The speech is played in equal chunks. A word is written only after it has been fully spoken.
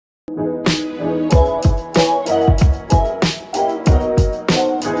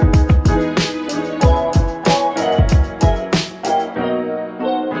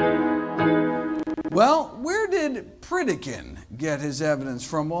Pritikin get his evidence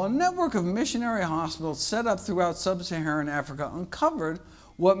from? Well, a network of missionary hospitals set up throughout sub-Saharan Africa uncovered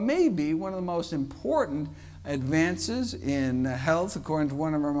what may be one of the most important advances in health, according to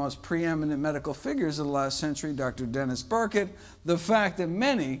one of our most preeminent medical figures of the last century, Dr. Dennis Burkitt, the fact that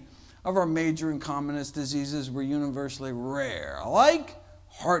many of our major and commonest diseases were universally rare, like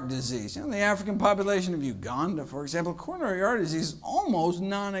heart disease. In the African population of Uganda, for example, coronary artery disease is almost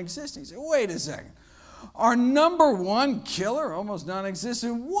non-existent. You say, wait a second. Our number one killer, almost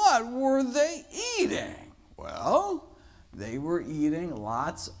non-existent, what were they eating? Well, they were eating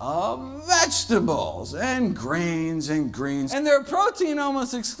lots of vegetables and grains and greens. And their protein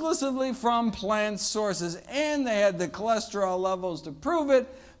almost exclusively from plant sources. And they had the cholesterol levels to prove it,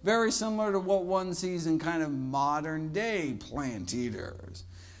 very similar to what one sees in kind of modern day plant eaters.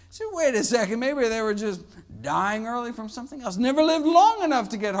 So wait a second, maybe they were just dying early from something else, never lived long enough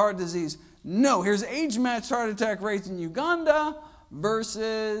to get heart disease. No, here's age-matched heart attack rates in Uganda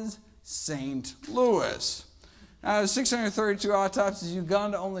versus St. Louis. Out of 632 autopsies in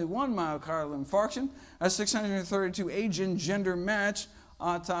Uganda, only one myocardial infarction. Out of 632 age and gender matched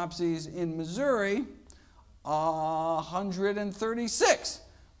autopsies in Missouri, 136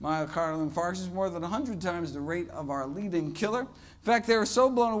 myocardial infarctions, more than 100 times the rate of our leading killer. In fact, they were so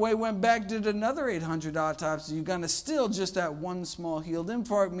blown away, went back, did another 800 autopsies in Uganda, still just that one small healed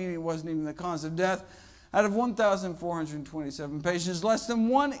infarct, meaning it wasn't even the cause of death. Out of 1,427 patients, less than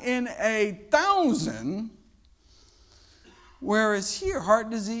 1 in 1,000. Whereas here, heart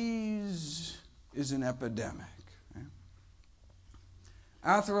disease is an epidemic. Right?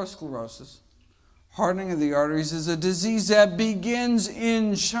 Atherosclerosis, hardening of the arteries, is a disease that begins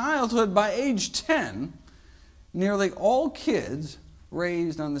in childhood. By age 10, nearly all kids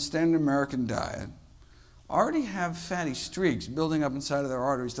raised on the standard American diet already have fatty streaks building up inside of their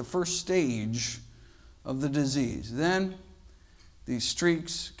arteries, the first stage of the disease. Then these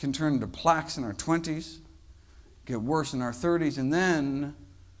streaks can turn into plaques in our 20s, get worse in our 30s, and then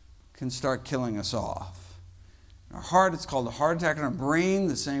can start killing us off. In our heart, it's called a heart attack. In our brain,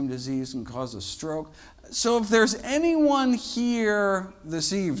 the same disease can cause a stroke. So if there's anyone here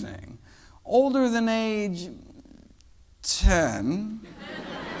this evening older than age 10,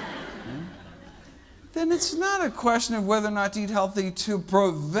 then it's not a question of whether or not to eat healthy to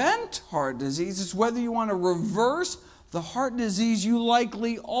prevent heart disease. It's whether you want to reverse the heart disease you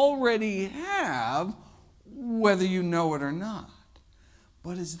likely already have, whether you know it or not.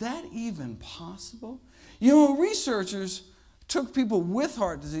 But is that even possible? You know, researchers took people with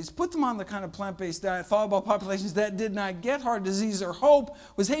heart disease, put them on the kind of plant-based diet, followed by populations that did not get heart disease. Their hope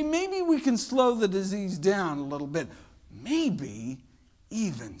was, hey, maybe we can slow the disease down a little bit. Maybe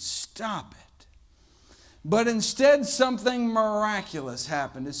even stop it. But instead, something miraculous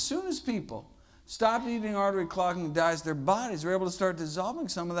happened. As soon as people stopped eating artery clogging dyes, their bodies were able to start dissolving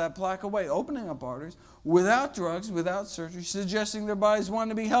some of that plaque away, opening up arteries without drugs, without surgery, suggesting their bodies wanted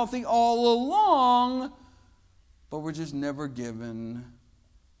to be healthy all along, but were just never given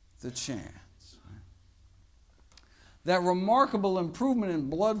the chance. That remarkable improvement in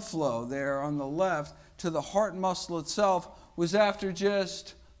blood flow there on the left to the heart muscle itself was after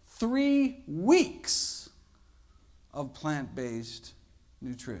just 3 weeks of plant-based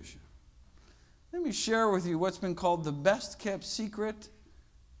nutrition. Let me share with you what's been called the best-kept secret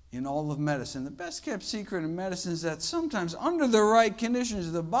in all of medicine. The best-kept secret in medicine is that sometimes, under the right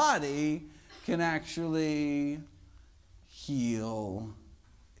conditions, the body can actually heal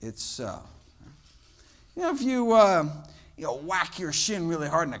itself. You know, if you whack your shin really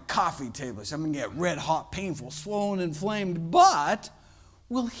hard on a coffee table, something get red hot, painful, swollen, inflamed, but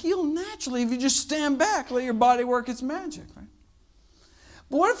will heal naturally if you just stand back, let your body work its magic. Right?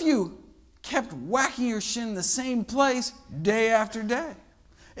 But what if you kept whacking your shin in the same place day after day?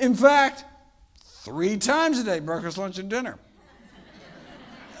 In fact, 3 times a day, breakfast, lunch, and dinner.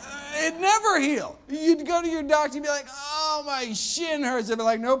 It never healed. You'd go to your doctor and be like, oh, my shin hurts. They'd be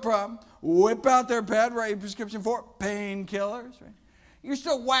like, no problem. Whip out their pad, write a prescription for painkillers. Right? You're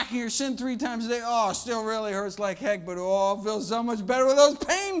still whacking your shin 3 times a day. Oh, still really hurts like heck, but oh, it feels so much better with those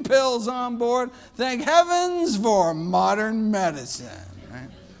pain pills on board. Thank heavens for modern medicine. Right?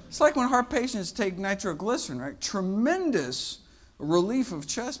 It's like when heart patients take nitroglycerin, right? Tremendous relief of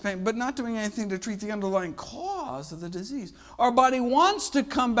chest pain, but not doing anything to treat the underlying cause of the disease. Our body wants to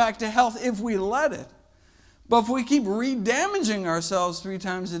come back to health if we let it. But if we keep re-damaging ourselves 3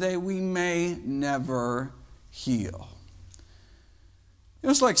 times a day, we may never heal. It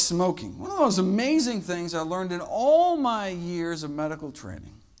was like smoking. One of the most amazing things I learned in all my years of medical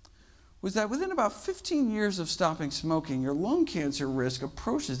training was that within about 15 years of stopping smoking, your lung cancer risk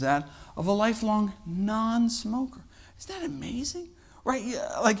approaches that of a lifelong non-smoker. Isn't that amazing? Right?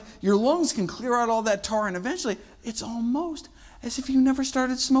 Like your lungs can clear out all that tar, and eventually it's almost as if you never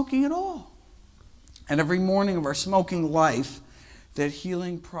started smoking at all. And every morning of our smoking life, that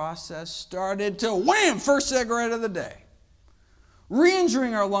healing process started to wham, first cigarette of the day.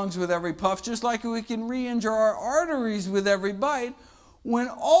 Re-injuring our lungs with every puff, just like we can re-injure our arteries with every bite, when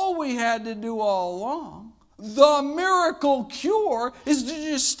all we had to do all along, the miracle cure, is to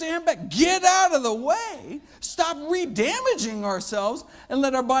just stand back, get out of the way, stop re-damaging ourselves, and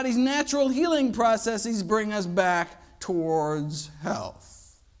let our body's natural healing processes bring us back towards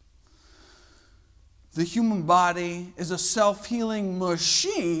health. The human body is a self-healing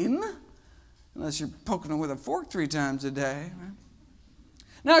machine, unless you're poking it with a fork 3 times a day. Right?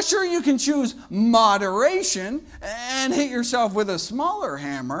 Now, sure, you can choose moderation and hit yourself with a smaller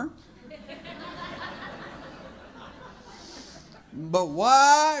hammer. But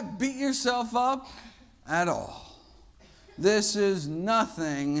why beat yourself up at all? This is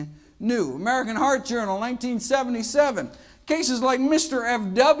nothing new. American Heart Journal, 1977. Cases like Mr.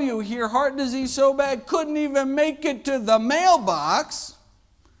 F.W. here, heart disease so bad, couldn't even make it to the mailbox.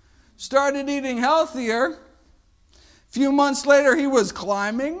 Started eating healthier. A few months later, he was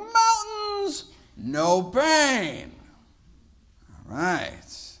climbing mountains. No pain. All right.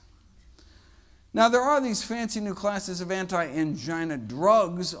 Now, there are these fancy new classes of anti-angina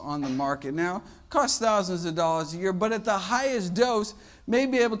drugs on the market now. Cost thousands of dollars a year, but at the highest dose, may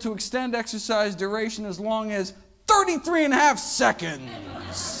be able to extend exercise duration as long as 33.5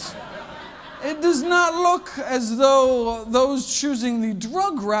 seconds. It does not look as though those choosing the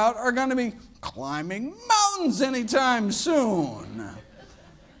drug route are going to be climbing mountains anytime soon.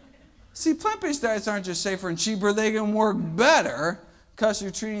 See, plant-based diets aren't just safer and cheaper, they can work better because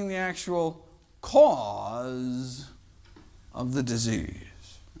you're treating the actual cause of the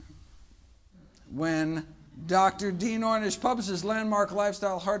disease. When Dr. Dean Ornish published his landmark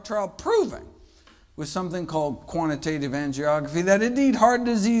lifestyle heart trial proving with something called quantitative angiography that indeed heart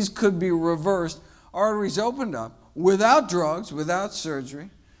disease could be reversed, arteries opened up without drugs, without surgery,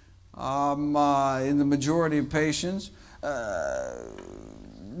 in the majority of patients,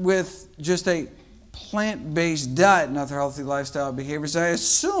 with just a plant-based diet and other healthy lifestyle behaviors. I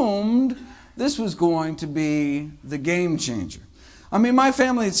assumed this was going to be the game changer. I mean, my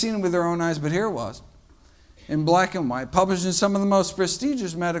family had seen it with their own eyes, but here it was, in black and white, published in some of the most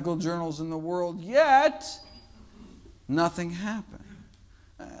prestigious medical journals in the world, yet nothing happened.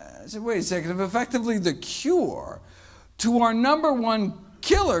 I said, wait a second, if effectively the cure to our #1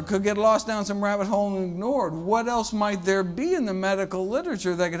 killer could get lost down some rabbit hole and ignored, what else might there be in the medical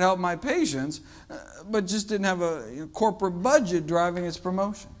literature that could help my patients, but just didn't have a corporate budget driving its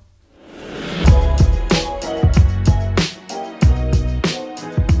promotion?